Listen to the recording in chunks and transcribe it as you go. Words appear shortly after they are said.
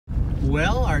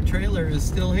Well, our trailer is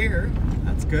still here.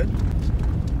 That's good.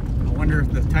 I wonder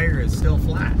if the tire is still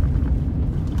flat.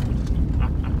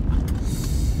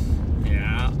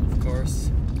 Yeah, of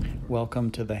course. Welcome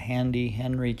to the Handy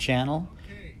Henry channel.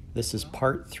 This is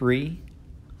part 3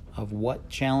 of what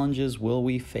challenges will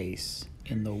we face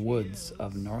in the woods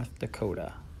of North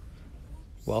Dakota.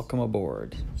 Welcome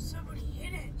aboard. Somebody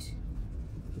hit it.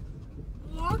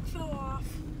 The log fell off.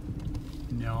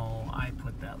 No, I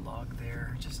put that log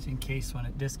there just in case when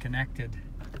it disconnected.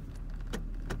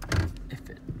 If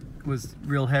it was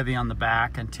real heavy on the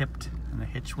back and tipped and the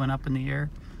hitch went up in the air,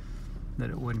 that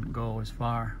it wouldn't go as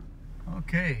far.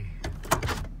 Okay.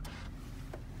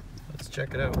 Let's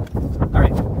check it out. All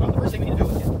right, well, the first thing we need to do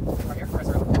is get our air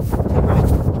compressor out.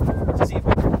 Right. To see if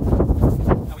we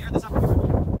now we air this up.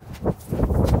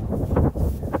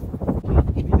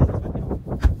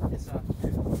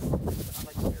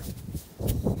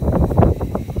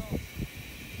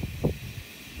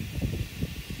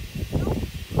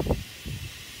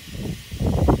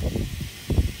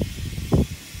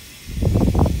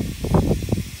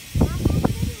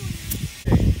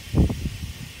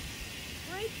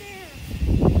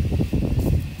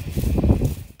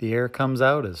 The air comes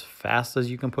out as fast as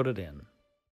you can put it in.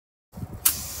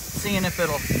 Seeing if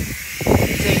it'll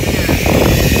take care.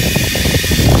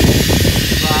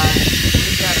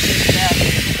 We got a big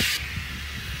cavity.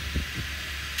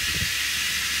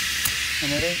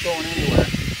 And it ain't going anywhere.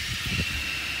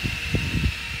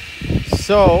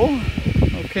 So,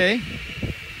 okay.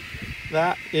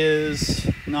 That is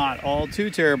not all too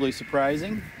terribly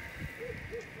surprising.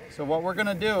 So what we're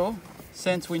gonna do,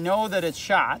 since we know that it's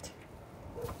shot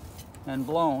and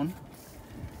blown,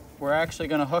 we're actually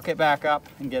going to hook it back up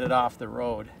and get it off the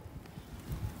road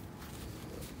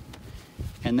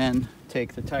and then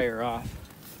take the tire off.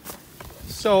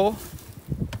 So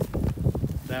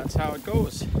that's how it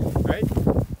goes, right?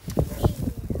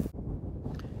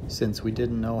 Since we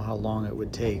didn't know how long it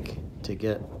would take to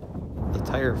get the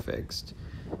tire fixed,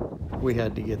 we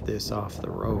had to get this off the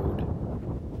road.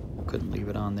 Couldn't leave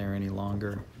it on there any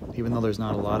longer. Even though there's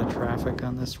not a lot of traffic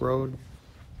on this road,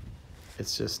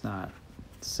 it's just not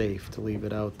safe to leave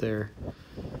it out there.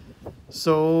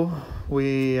 So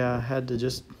we had to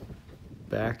just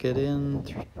back it in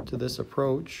to this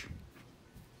approach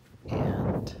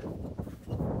and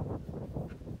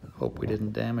hope we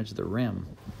didn't damage the rim.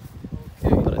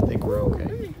 Okay. But I think we're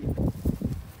okay.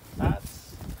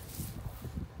 That's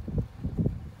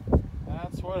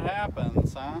what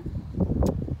happens, huh?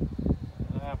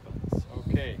 What happens?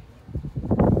 Okay.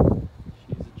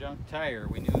 She's a junk tire,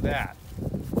 we knew that.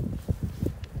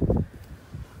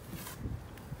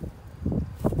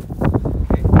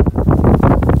 Okay.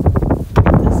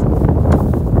 This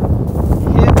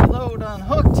heavy load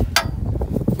unhooked.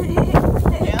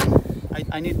 Again,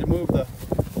 I need to move the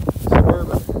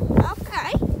Suburban.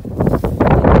 Okay.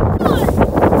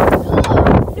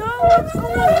 No, it's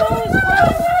going low as well.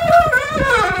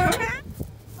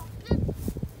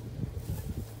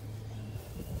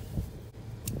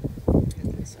 Get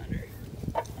this under.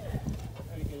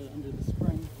 Try to get it under the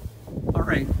spring. All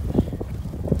right.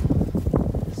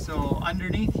 So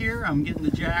underneath here, I'm getting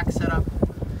the jack set up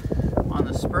on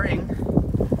the spring,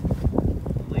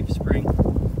 leaf spring.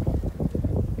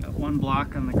 Got one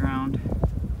block on the ground,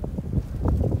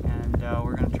 and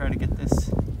we're going to try to get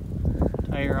this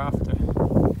tire off the.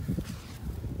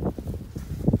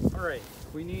 All right,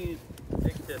 we need to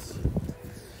take this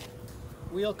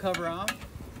wheel cover off.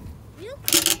 Wheel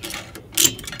cover?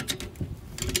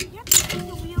 Yep, take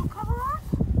the wheel cover off.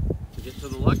 To get to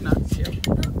the lug nuts. Yep.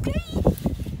 Okay.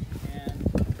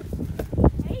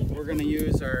 And we're going to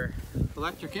use our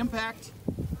electric impact.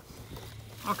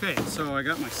 Okay, so I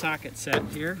got my socket set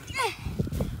here.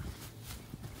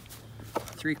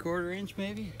 3/4 inch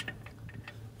maybe.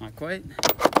 Not quite.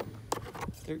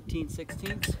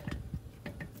 13/16.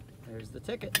 There's the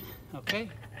ticket. Okay.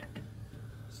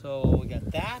 So we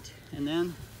got that, and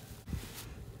then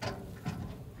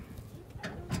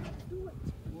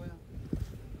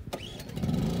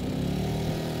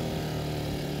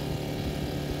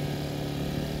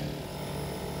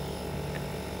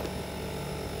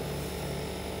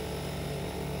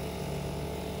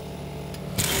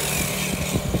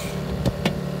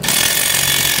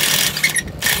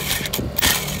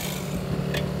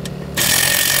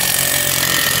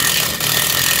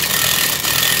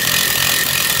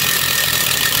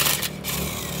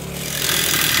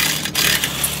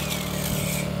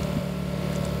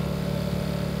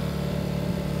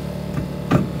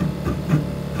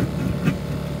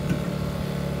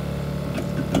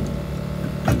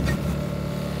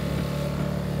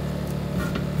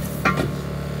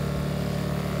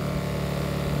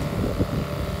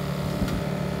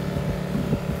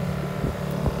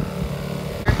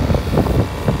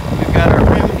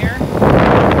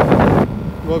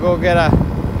go get a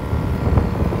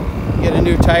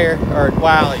new tire, or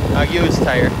wow, a used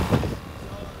tire.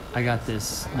 I got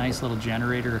this nice little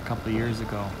generator a couple of years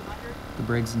ago, the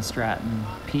Briggs & Stratton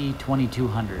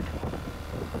P2200.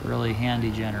 Really handy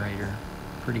generator,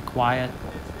 pretty quiet,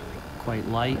 quite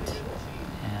light,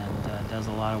 and does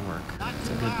a lot of work. It's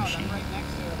a good machine.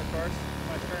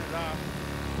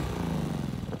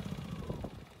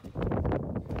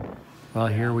 Well,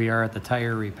 here we are at the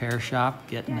tire repair shop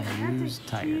getting a used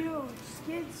tire.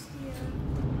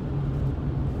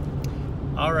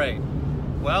 All right,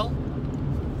 well,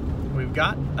 we've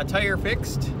got a tire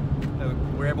fixed.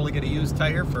 We're able to get a used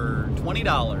tire for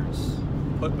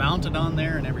 $20. Put mounted on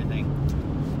there and everything.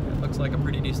 It looks like a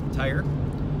pretty decent tire,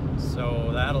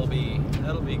 so that'll be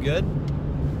good.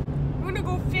 I'm gonna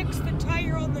go fix the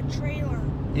tire on the trailer.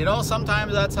 You know,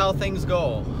 sometimes that's how things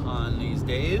go on these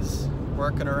days,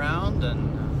 working around, and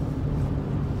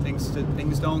things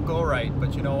don't go right.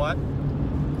 But you know what?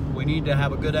 We need to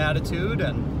have a good attitude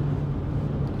and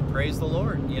praise the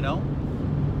Lord. You know,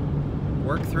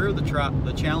 work through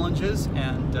the challenges,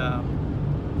 and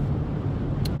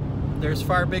there's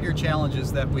far bigger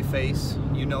challenges that we face.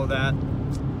 You know that.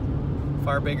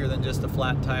 Far bigger than just a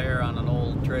flat tire on an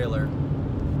old trailer.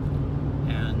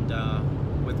 And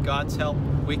with God's help,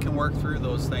 we can work through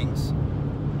those things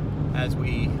as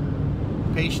we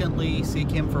patiently seek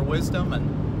Him for wisdom.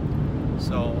 And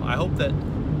so I hope that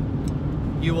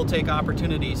you will take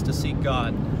opportunities to seek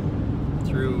God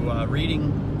through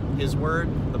reading His Word,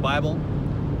 the Bible,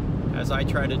 as I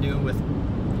try to do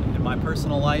in my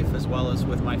personal life as well as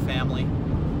with my family.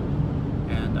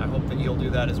 And I hope that you'll do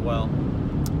that as well,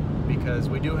 because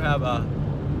we do have a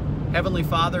Heavenly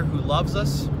Father who loves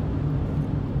us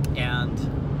and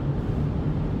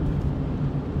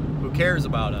who cares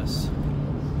about us.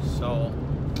 So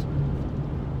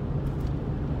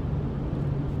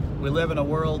we live in a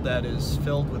world that is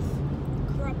filled with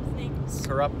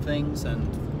corrupt things and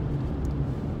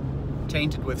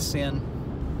tainted with sin.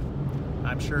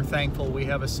 I'm sure thankful we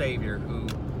have a Savior who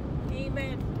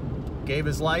Amen. Gave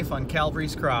His life on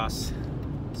Calvary's cross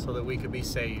so that we could be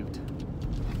saved.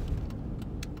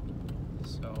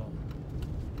 So,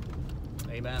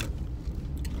 amen.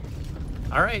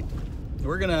 All right,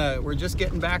 we're just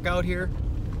getting back out here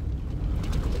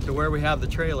to where we have the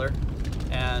trailer,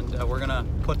 and we're gonna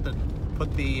put the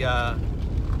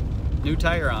new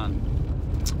tire on.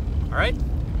 All right.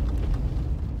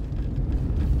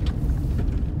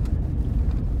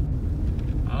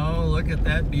 Oh, look at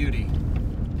that beauty.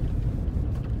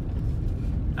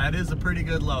 That is a pretty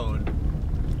good load.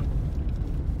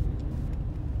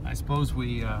 I suppose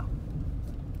we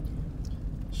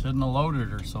shouldn't have loaded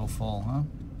her so full, huh?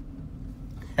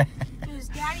 It was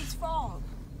Daddy's fault.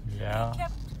 Yeah. He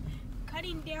kept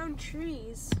cutting down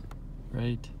trees.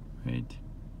 Right, right.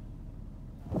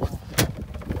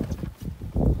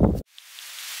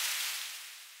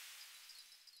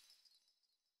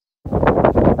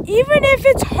 Even if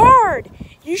it's hard,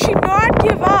 you should not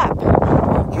give up.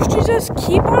 You should just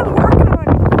keep on working on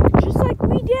it, just like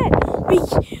we did.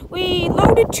 We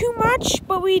loaded too much,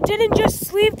 but we didn't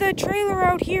just leave the trailer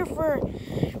out here for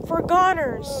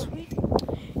goners.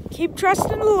 Keep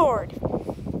trusting the Lord.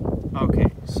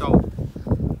 Okay, so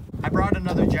I brought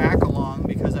another jack along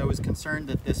because I was concerned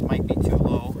that this might be too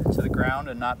low to the ground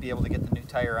and not be able to get the new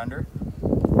tire under.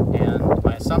 And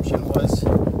my assumption was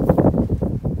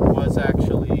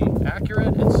actually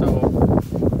accurate, and so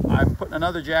I'm putting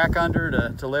another jack under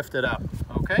to lift it up.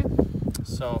 Okay,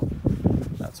 so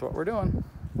that's what we're doing.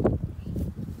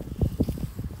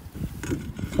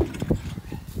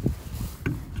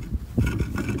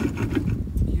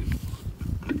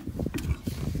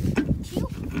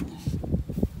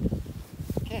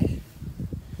 Okay,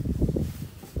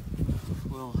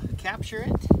 we'll capture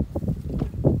it.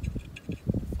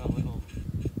 A little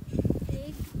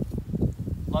Big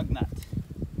lug nut.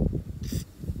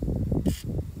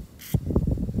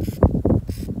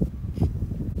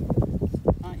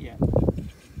 Not yet.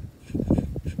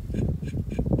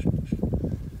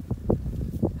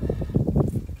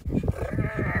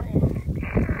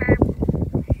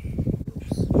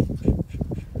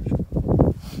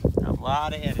 A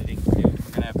lot of editing to do.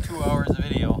 We're gonna have 2 hours of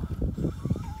video.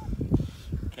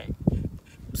 Okay.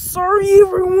 Sorry,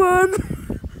 everyone.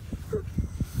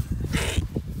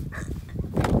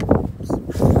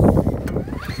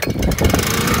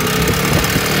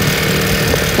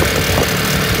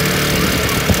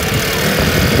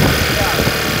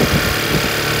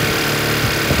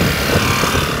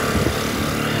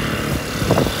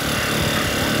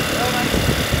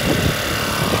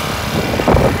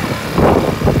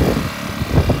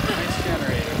 Nice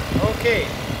generator. Okay.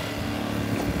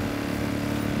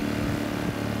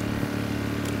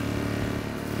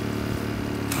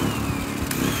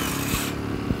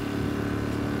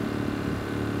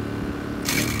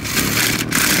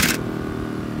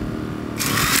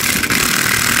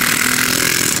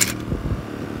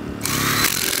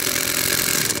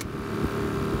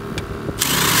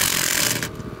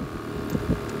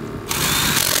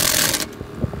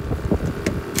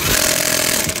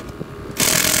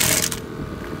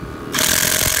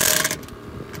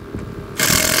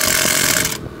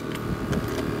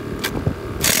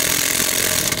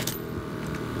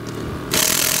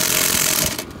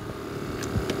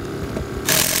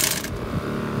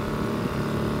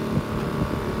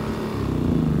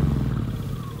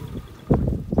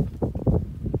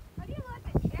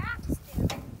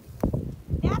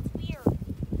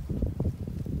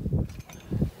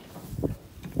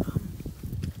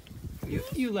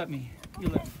 You let me.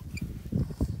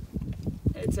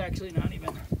 It's actually not even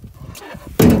on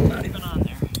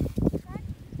there.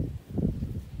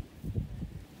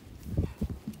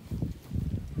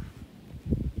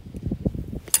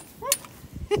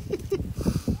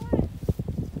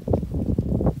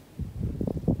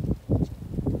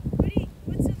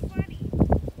 What's so funny?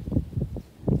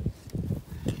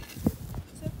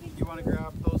 You want to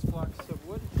grab those blocks of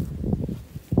wood?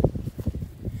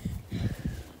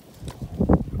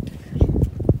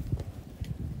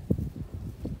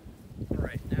 All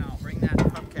right, now bring that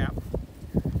hubcap.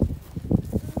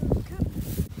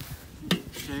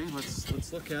 Okay,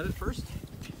 let's look at it first.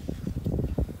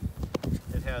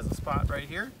 It has a spot right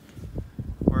here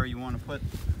where you want to put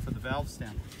for the valve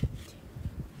stem.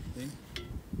 See?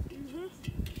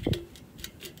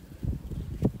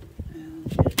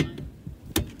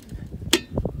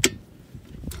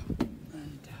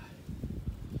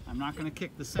 I'm not going to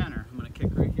kick the center. I'm going to kick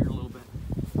right here a little bit.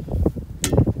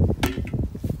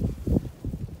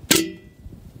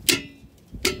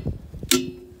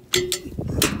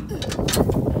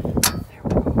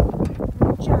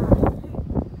 Good job.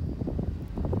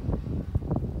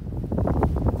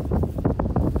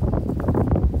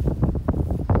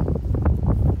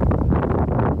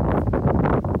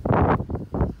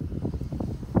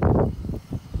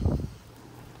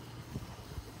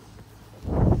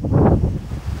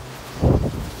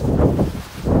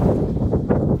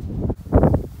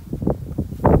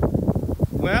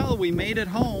 Well, we made it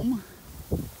home.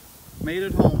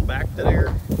 Back to there.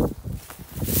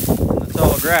 And it's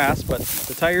all grass, but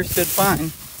the tires did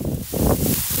fine.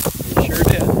 They sure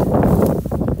did.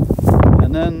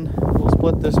 And then we'll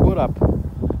split this wood up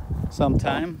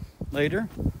sometime later.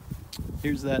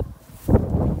 Here's that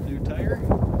new tire.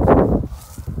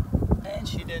 And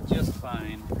she did just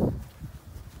fine.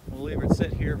 We'll leave her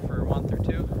sit here for a month or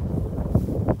two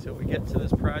until we get to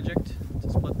this project to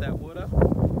split that wood up.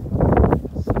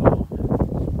 So,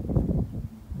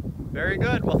 very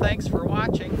good. Well, thanks for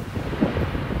watching.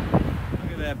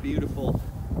 Look at that beautiful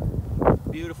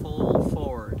old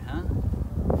Ford, huh?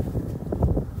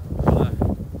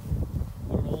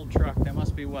 What an old truck. That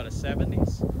must be, what, a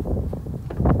 70s?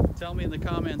 Tell me in the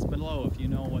comments below if you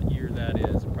know what year that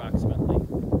is, approximately.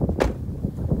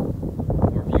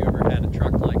 Or if you ever had a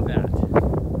truck like that.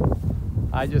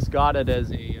 I just got it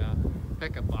as a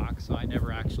pickup box, so I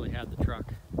never actually had the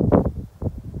truck.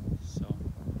 So,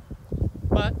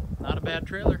 but not a bad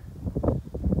trailer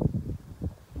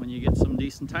when you get some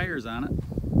decent tires on it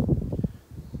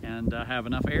and have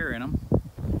enough air in them.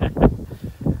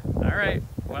 All right,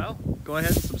 well, go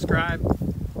ahead and subscribe,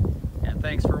 and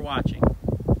thanks for watching.